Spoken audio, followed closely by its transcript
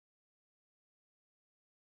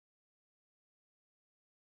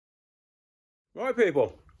Right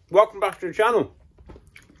people, welcome back to the channel.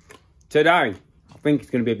 Today, I think it's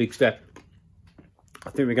going to be a big step. I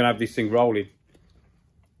think we're going to have this thing rolling.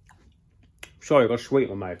 Sorry, I got a sweet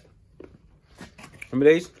in my mouth.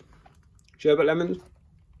 Remember these? Sherbet lemons?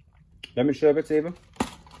 Lemon sherbets even?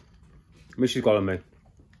 Missy's got on me.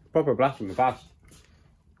 Proper blast from the past.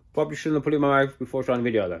 Probably shouldn't have put it in my mouth before trying the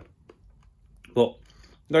video though. But,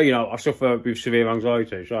 no, you know, I suffer with severe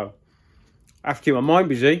anxiety, so I have to keep my mind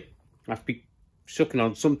busy. I have to be sucking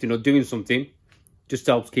on something or doing something. Just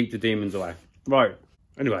helps keep the demons away. Right,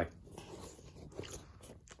 anyway.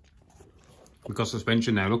 We've got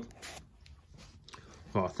suspension now, look.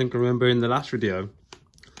 Well, I think I remember in the last video,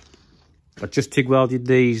 I just TIG welded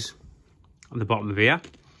these on the bottom of here.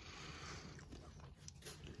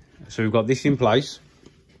 So we've got this in place.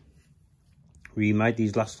 We made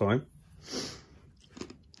these last time,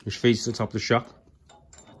 which feeds to the top of the shock.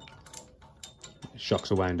 The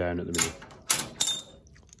shocks are wound down at the minute.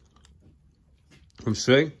 Comes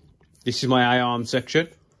through. This is my A-arm section.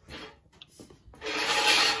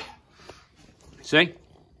 See?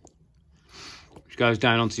 Which goes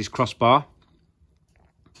down onto this crossbar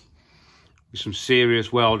with some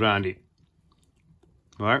serious weld around it.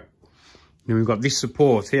 Right. Then we've got this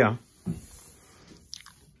support here,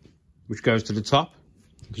 which goes to the top,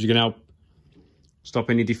 because you can help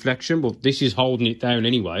stop any deflection, but this is holding it down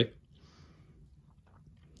anyway.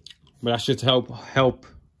 But that's just to help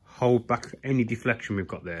hold back any deflection we've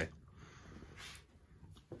got there.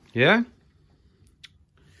 Yeah?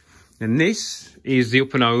 And this is the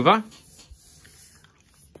up and over.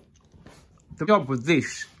 The job with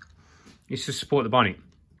this is to support the bonnet.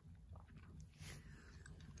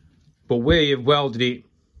 But we have welded it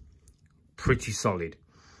pretty solid.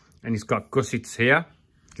 And it's got gussets here,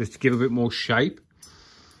 just to give a bit more shape.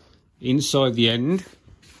 Inside the end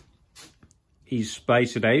is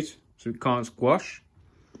spaced out, so it can't squash.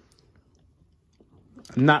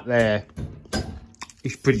 And that there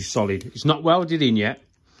is pretty solid. It's not welded in yet.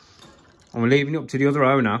 I'm leaving it up to the other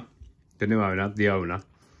owner, the new owner, the owner.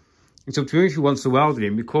 It's up to him if he wants to weld it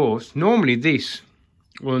in, because normally this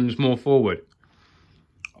runs more forward.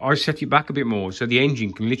 I set it back a bit more so the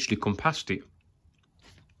engine can literally come past it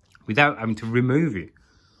without having to remove it.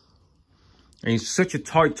 And it's such a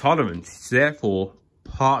tight tolerance, it's therefore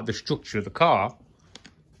part of the structure of the car,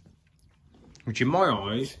 which in my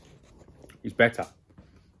eyes is better.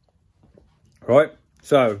 Right,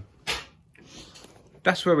 so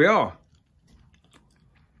that's where we are.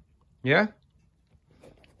 Yeah?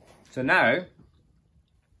 So now,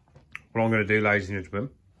 what I'm going to do, ladies and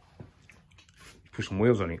gentlemen, is put some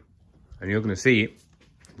wheels on it. And you're going to see it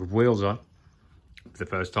with wheels on for the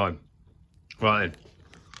first time. Right then.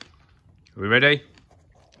 Are we ready?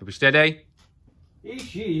 Are we steady? Here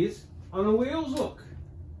she is on the wheels, look.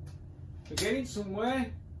 We're getting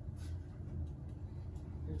somewhere.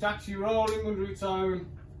 It's actually rolling under its own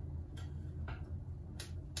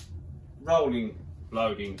rolling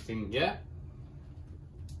loading thing, yeah?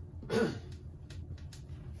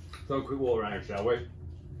 Throw a quick water around, shall we?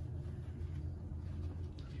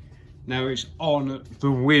 Now it's on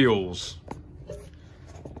the wheels.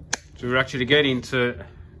 So we're actually getting to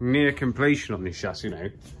near completion on this chassis now.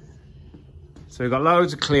 So we've got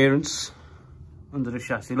loads of clearance under the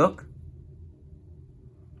chassis, look.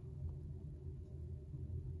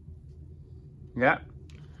 Yeah.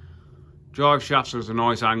 Drive shafts at a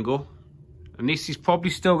nice angle. And this is probably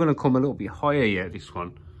still going to come a little bit higher yet, this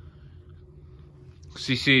one. Because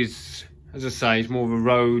this is, as I say, it's more of a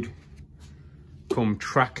road come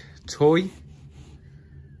track toy.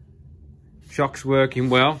 Shock's working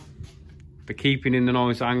well. They're keeping in the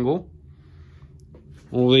nice angle.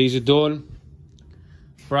 All these are done.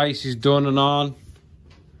 Brace is done and on.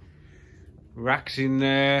 Racks in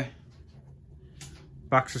there.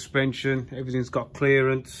 Back suspension, everything's got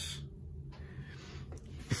clearance.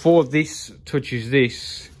 Before this touches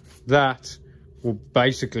this, that will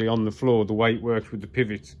basically on the floor, the way it works with the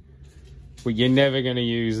pivot. But you're never going to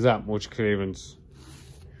use that much clearance.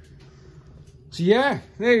 So yeah,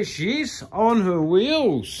 there she is on her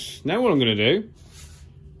wheels. Now what I'm going to do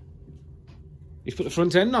is put the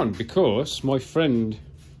front end on, because my friend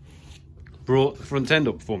brought the front end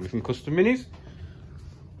up for me from Custom Minis.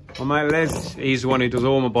 My mate Les, he's the one who does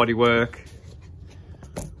all my body work,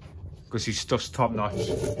 because his stuff's top notch.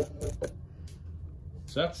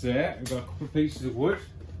 So that's there. We've got a couple of pieces of wood.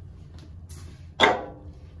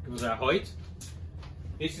 Gives us our height.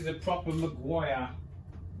 This is a proper Maguire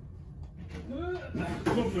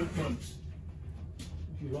cover front.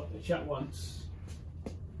 If you what the chat wants.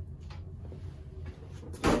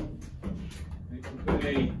 It could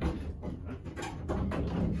be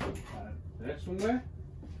this somewhere.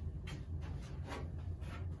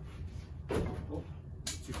 Oh,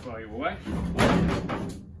 too far away.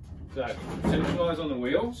 So, centralise on the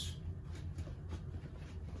wheels.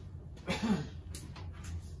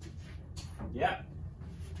 Yeah.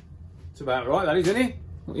 It's about right, that is, isn't it?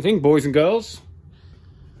 What do you think, boys and girls?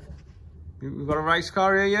 We've got a race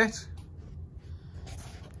car here yet?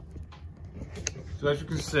 So as you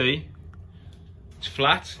can see, it's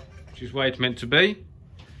flat, which is where it's meant to be.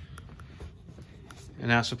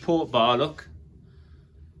 And our support bar, look,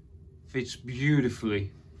 fits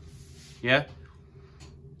beautifully. Yeah?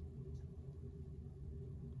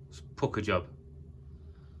 It's a pucker job.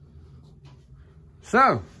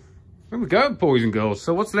 So, there we go, boys and girls.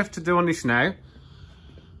 So what's left to do on this now?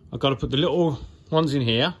 I've got to put the little ones in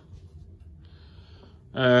here.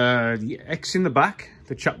 The X in the back,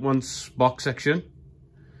 the chap wants box section.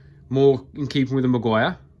 More in keeping with the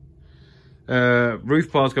Maguire.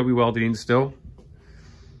 Roof bar's got to be welded in still.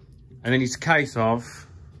 And then it's a case of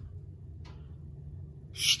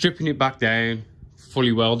stripping it back down,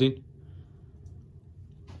 fully welding.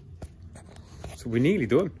 So we're nearly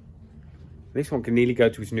done. This one can nearly go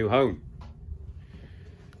to its new home.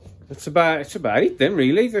 That's about it then,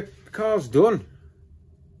 really. The car's done.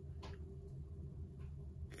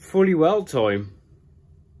 Fully weld time.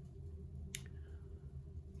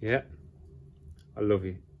 Yeah, I love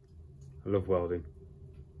it. I love welding.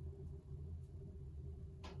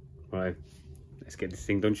 Right, let's get this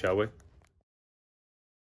thing done, shall we?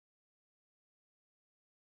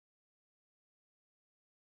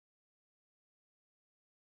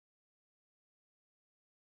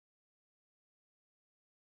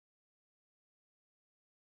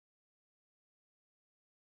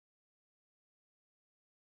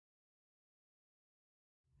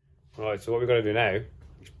 Right, so what we're going to do now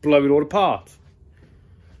is blow it all apart.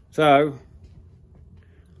 So,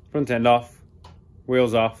 front end off,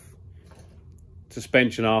 wheels off,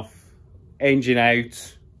 suspension off, engine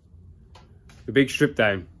out, the big strip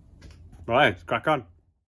down. Right, let's crack on.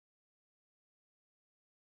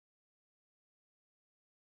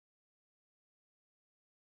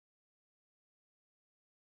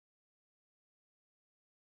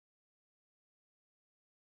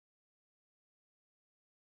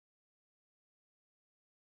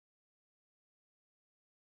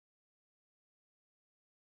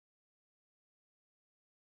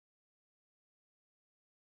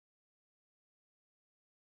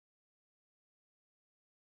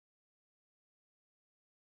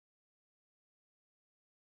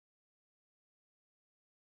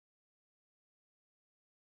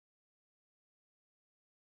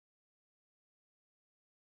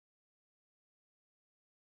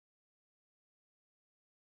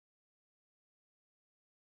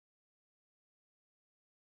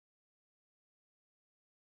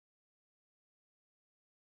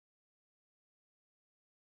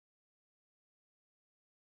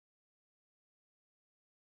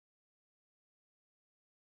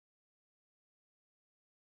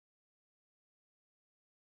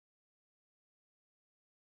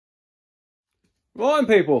 Right,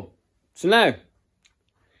 people, so now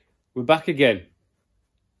we're back again.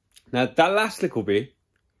 Now that last little bit,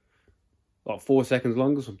 like 4 seconds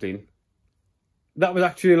long or something, that was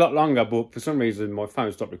actually a lot longer, but for some reason my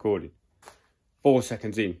phone stopped recording. 4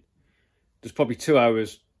 seconds in, there's probably 2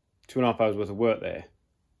 hours, 2.5 hours worth of work there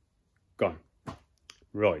gone.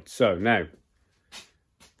 Right, so now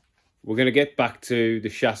we're going to get back to the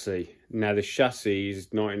chassis. Now the chassis is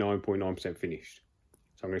 99.9% finished,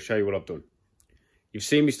 so I'm going to show you what I've done. You've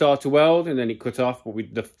seen me start to weld and then it cut off, but we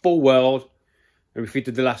did the full weld and we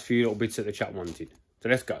fitted the last few little bits that the chap wanted. So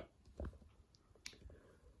let's go.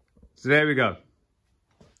 So there we go.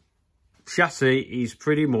 Chassis is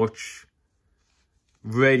pretty much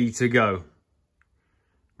ready to go.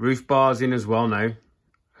 Roof bars in as well now.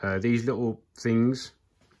 These little things.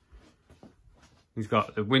 He's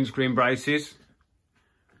got the windscreen braces.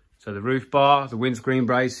 So the roof bar, the windscreen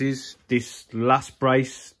braces, this last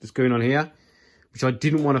brace that's going on here, which I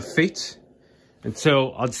didn't want to fit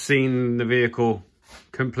until I'd seen the vehicle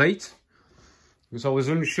complete. Because I was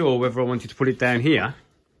unsure whether I wanted to put it down here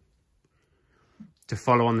to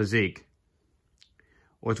follow on the zig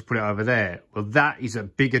or to put it over there. Well, that is a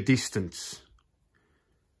bigger distance.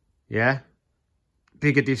 Yeah?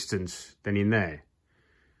 Bigger distance than in there.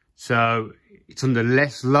 So it's under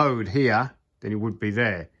less load here than it would be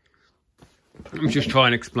there. Let me just try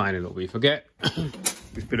and explain a little bit. Forget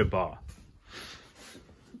this bit of bar.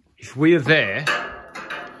 If we are there,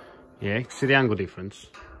 yeah, see the angle difference,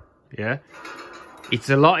 yeah?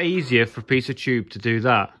 It's a lot easier for a piece of tube to do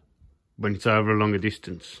that when it's over a longer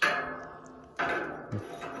distance.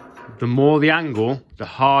 the more the angle, the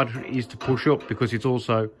harder it is to push up, because it's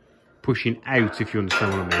also pushing out, if you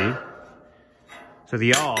understand what I mean. So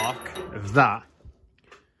the arc of that,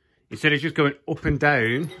 instead of just going up and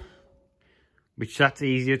down, which that's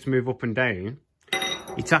easier to move up and down,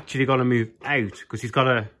 it's actually got to move out, because it's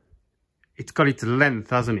got its length,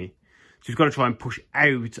 hasn't it? So it's got to try and push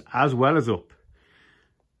out as well as up.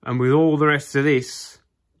 And with all the rest of this,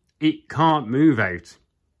 it can't move out,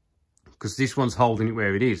 because this one's holding it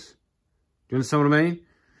where it is. Do you understand what I mean?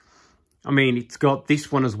 I mean, it's got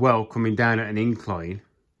this one as well coming down at an incline.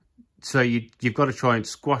 So you've got to try and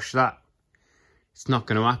squash that. It's not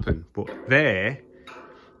going to happen. But there,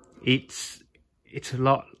 it's a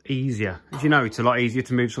lot easier. As you know, it's a lot easier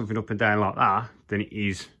to move something up and down like that than it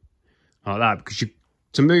is like that. Because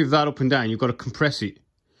to move that up and down, you've got to compress it.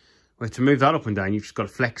 Where to move that up and down, you've just got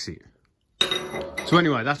to flex it. So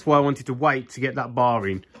anyway, that's why I wanted to wait to get that bar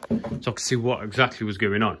in, so I could see what exactly was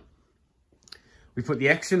going on. We put the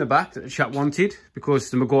X in the back that the chap wanted, because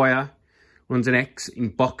the Maguire runs an X in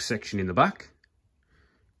box section in the back.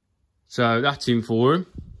 So that's in for him.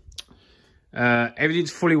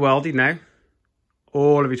 Everything's fully welded now.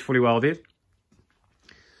 All of it's fully welded.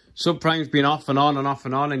 Subframe's been off and on and off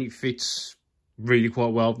and on, and it fits really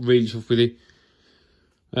quite well. Really tough with it.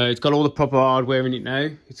 It's got all the proper hardware in it now.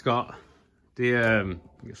 It's got the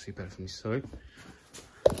you'll see better from this side.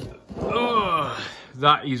 Oh,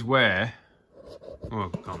 that is where.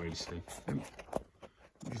 Oh, I can't really see.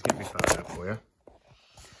 Just get this back out for you.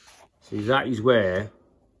 See, that is where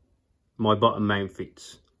my bottom mount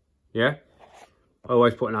fits. Yeah? I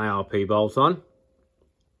always put an ARP bolt on,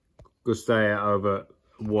 because they are over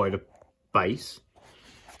a wider base.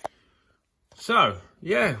 So,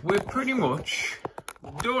 yeah, we're pretty much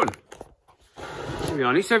done. To be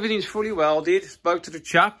honest, everything's fully welded. Spoke to the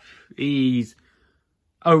chap. He's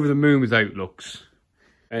over the moon with how it looks.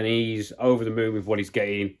 And he's over the moon with what he's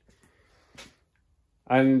getting.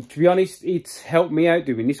 And to be honest, it's helped me out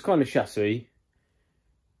doing this kind of chassis,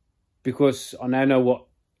 because I now know what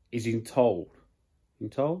is entailed.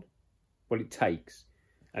 What it takes.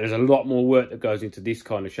 And there's a lot more work that goes into this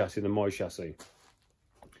kind of chassis than my chassis.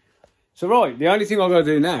 So right, the only thing I've got to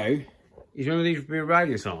do now is, remember these rear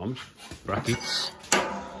radius arms, brackets?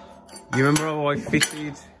 You remember how I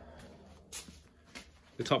fitted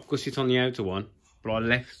the top gusset on the outer one, but I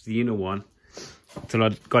left the inner one until I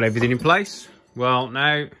got everything in place? Well,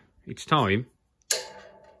 now it's time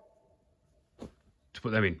to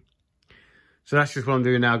put them in. So that's just what I'm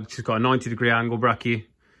doing now. Just got a 90-degree angle bracket,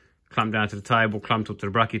 clamped down to the table, clamped up to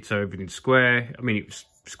the bracket, so everything's square. I mean, it was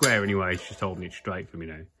square anyway, it's just holding it straight for me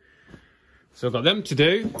now. So I've got them to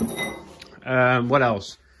do. What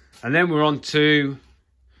else? And then we're on to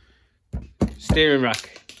steering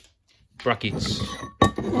rack brackets.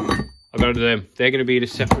 I've got to do them. They're going to be in a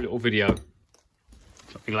separate little video.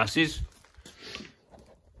 Got my glasses.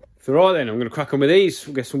 So right then, I'm going to crack on with these.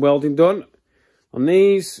 We'll get some welding done on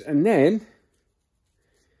these, and then,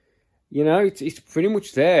 you know, it's pretty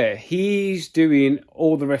much there. He's doing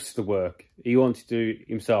all the rest of the work. He wanted to do it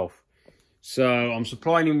himself. So I'm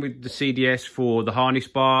supplying him with the CDS for the harness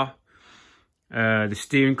bar, the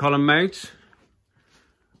steering column mount.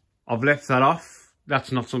 I've left that off.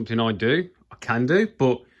 That's not something I do. I can do,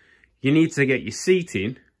 but you need to get your seat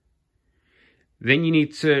in. Then you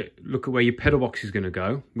need to look at where your pedal box is going to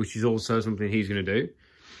go, which is also something he's going to do.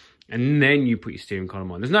 And then you put your steering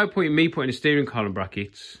column on. There's no point in me putting a steering column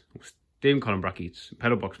brackets,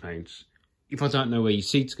 pedal box mounts, if I don't know where your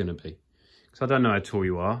seat's going to be. Because I don't know how tall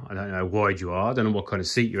you are. I don't know how wide you are. I don't know what kind of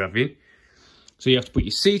seat you're having. So you have to put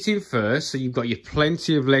your seat in first, so you've got your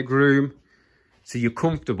plenty of leg room, so you're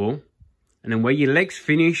comfortable. And then where your legs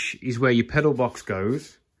finish is where your pedal box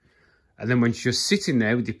goes. And then when you're sitting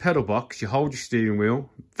there with your pedal box, you hold your steering wheel,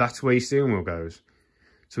 that's where your steering wheel goes.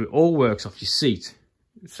 So it all works off your seat.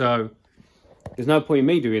 So there's no point in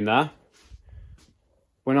me doing that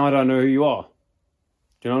when I don't know who you are.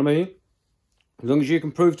 Do you know what I mean? As long as you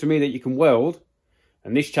can prove to me that you can weld,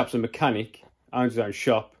 and this chap's a mechanic, owns his own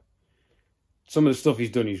shop, some of the stuff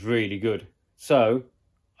he's done is really good. So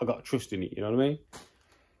I've got to trust in it, you know what I mean?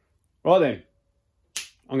 Right then,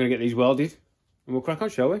 I'm going to get these welded and we'll crack on,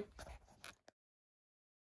 shall we?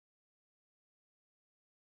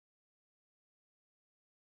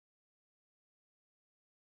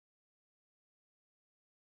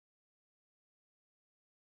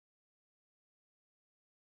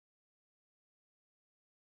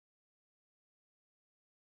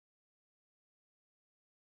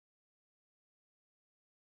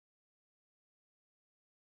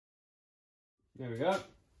 There we go.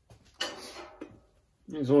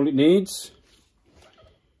 That's all it needs.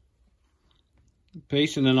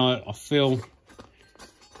 piece, and then I fill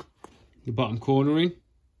the bottom corner in.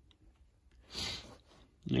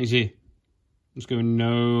 Easy. It's going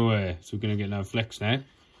nowhere, so we're going to get no flex now.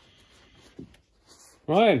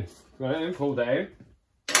 Right, got it pulled down.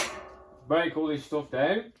 Break all this stuff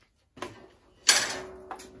down.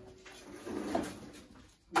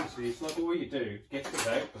 See, it's like all you do, get stuff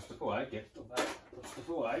out, put stuff away, get stuff out, put stuff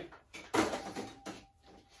away.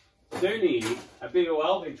 I do need a bigger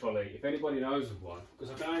welding trolley, if anybody knows of one,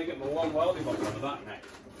 because I can only get my one welding box out of that now.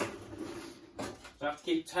 So I have to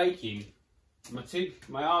keep taking my TIG,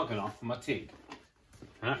 my argon off and my TIG.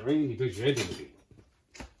 And that really does your head in a bit.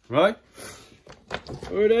 Right?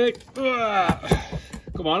 Ready?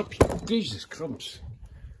 Come on, Jesus crumbs.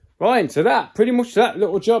 Right, so that, pretty much that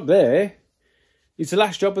little job there is the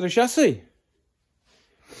last job of the chassis.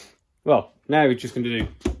 Well, now we're just going to do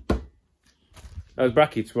those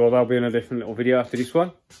brackets. Well, that'll be in a different little video after this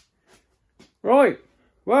one. Right,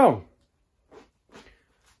 well,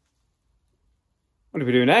 what do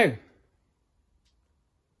we do now?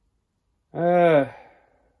 We'll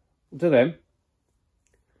do them.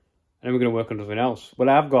 And then we're going to work on something else. Well,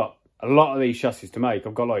 I've got a lot of these chassis to make.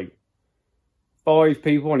 I've got like 5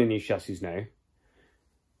 people in these chassis now.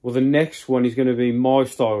 Well, the next one is going to be my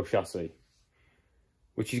style chassis,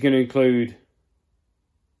 which is going to include,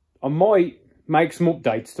 I might make some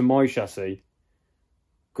updates to my chassis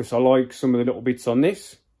because I like some of the little bits on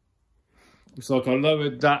this. It's like I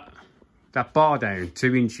lowered that bar down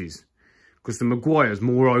 2 inches because the Maguire's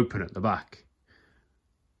more open at the back.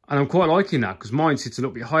 And I'm quite liking that because mine sits a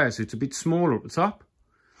little bit higher, so it's a bit smaller at the top.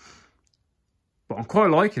 But I'm quite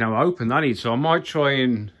liking how open that is, so I might try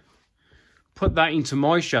and put that into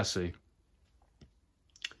my chassis.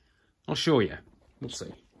 I'll show you. We'll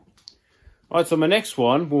see. Right, so my next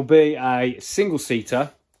one will be a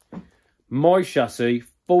single-seater, my chassis,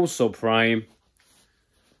 full subframe.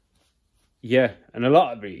 Yeah, and a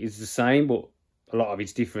lot of it is the same, but a lot of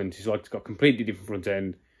it's different. It's like it's got completely different front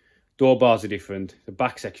end. Door bars are different. The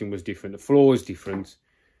back section was different. The floor is different.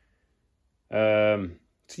 So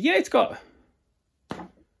yeah, it's got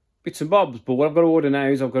bits and bobs. But what I've got to order now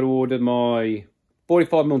is I've got to order my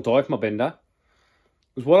 45mm die for my bender.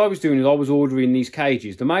 Because what I was doing is I was ordering these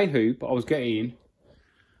cages. The main hoop, I was getting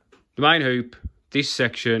the main hoop, this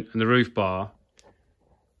section, and the roof bar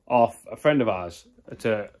off a friend of ours at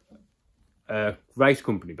a race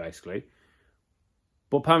company, basically.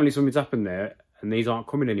 But apparently something's happened there, and these aren't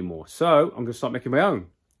coming anymore. So I'm going to start making my own,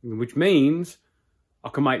 which means I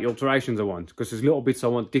can make the alterations I want, because there's little bits I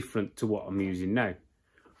want different to what I'm using now.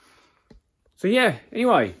 So yeah,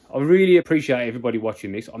 anyway, I really appreciate everybody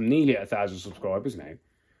watching this. I'm nearly at 1,000 subscribers now,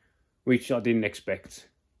 which I didn't expect.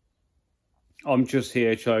 I'm just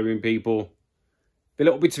here showing people the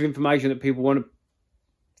little bits of information that people want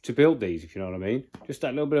to build these, if you know what I mean. Just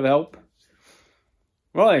that little bit of help.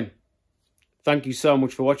 Right then. Thank you so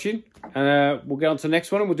much for watching. And we'll get on to the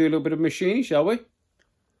next one and we'll do a little bit of machining, shall we?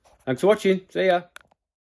 Thanks for watching. See ya.